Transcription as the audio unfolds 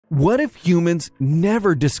What if humans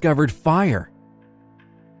never discovered fire?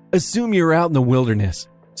 Assume you're out in the wilderness,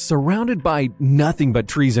 surrounded by nothing but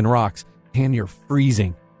trees and rocks, and you're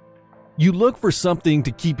freezing. You look for something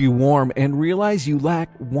to keep you warm and realize you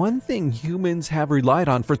lack one thing humans have relied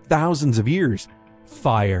on for thousands of years: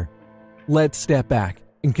 fire. Let's step back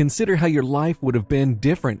and consider how your life would have been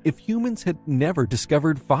different if humans had never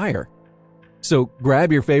discovered fire. So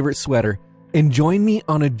grab your favorite sweater and join me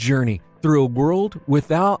on a journey through a world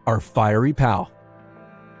without our fiery pal.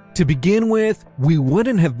 To begin with, we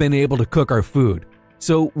wouldn't have been able to cook our food,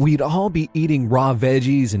 so we'd all be eating raw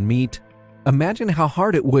veggies and meat. Imagine how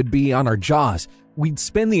hard it would be on our jaws. We'd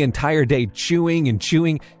spend the entire day chewing and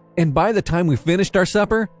chewing, and by the time we finished our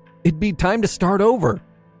supper, it'd be time to start over.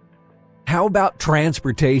 How about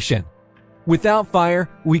transportation? Without fire,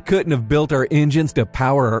 we couldn't have built our engines to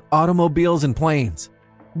power our automobiles and planes.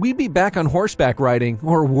 We'd be back on horseback riding,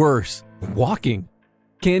 or worse, walking.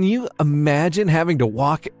 Can you imagine having to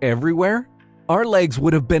walk everywhere? Our legs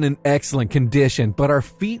would have been in excellent condition, but our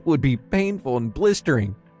feet would be painful and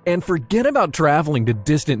blistering. And forget about traveling to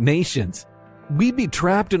distant nations. We'd be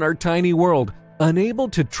trapped in our tiny world, unable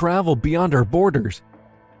to travel beyond our borders.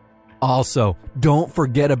 Also, don't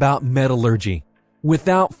forget about metallurgy.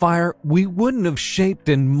 Without fire, we wouldn't have shaped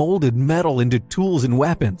and molded metal into tools and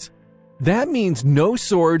weapons. That means no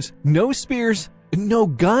swords, no spears, no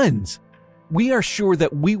guns. We are sure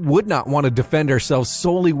that we would not want to defend ourselves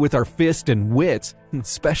solely with our fists and wits,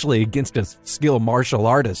 especially against a skilled martial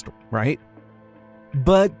artist, right?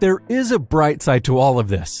 But there is a bright side to all of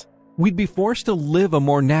this. We'd be forced to live a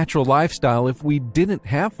more natural lifestyle if we didn't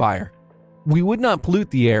have fire. We would not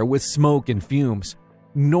pollute the air with smoke and fumes,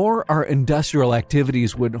 nor our industrial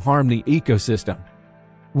activities would harm the ecosystem.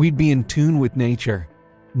 We'd be in tune with nature,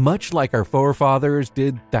 much like our forefathers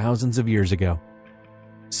did thousands of years ago.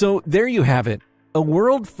 So there you have it, a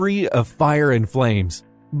world free of fire and flames.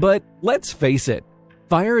 But let's face it,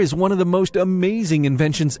 fire is one of the most amazing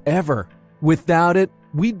inventions ever. Without it,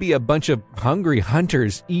 we'd be a bunch of hungry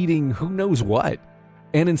hunters eating who knows what.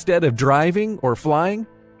 And instead of driving or flying,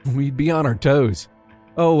 we'd be on our toes.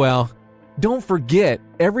 Oh well, don't forget,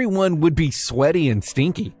 everyone would be sweaty and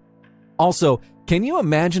stinky. Also, can you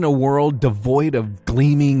imagine a world devoid of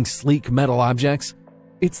gleaming, sleek metal objects?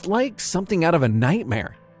 It's like something out of a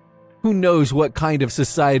nightmare. Who knows what kind of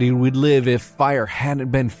society we'd live if fire hadn't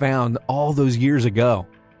been found all those years ago?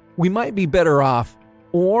 We might be better off,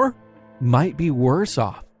 or might be worse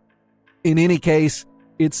off. In any case,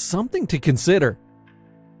 it's something to consider.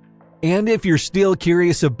 And if you're still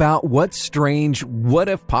curious about what strange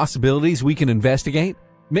what-if possibilities we can investigate,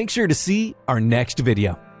 make sure to see our next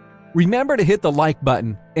video. Remember to hit the like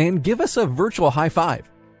button and give us a virtual high five.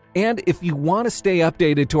 And if you want to stay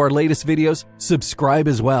updated to our latest videos, subscribe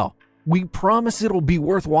as well. We promise it'll be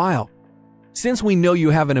worthwhile. Since we know you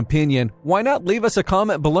have an opinion, why not leave us a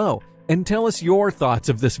comment below and tell us your thoughts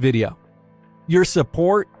of this video? Your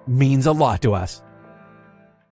support means a lot to us.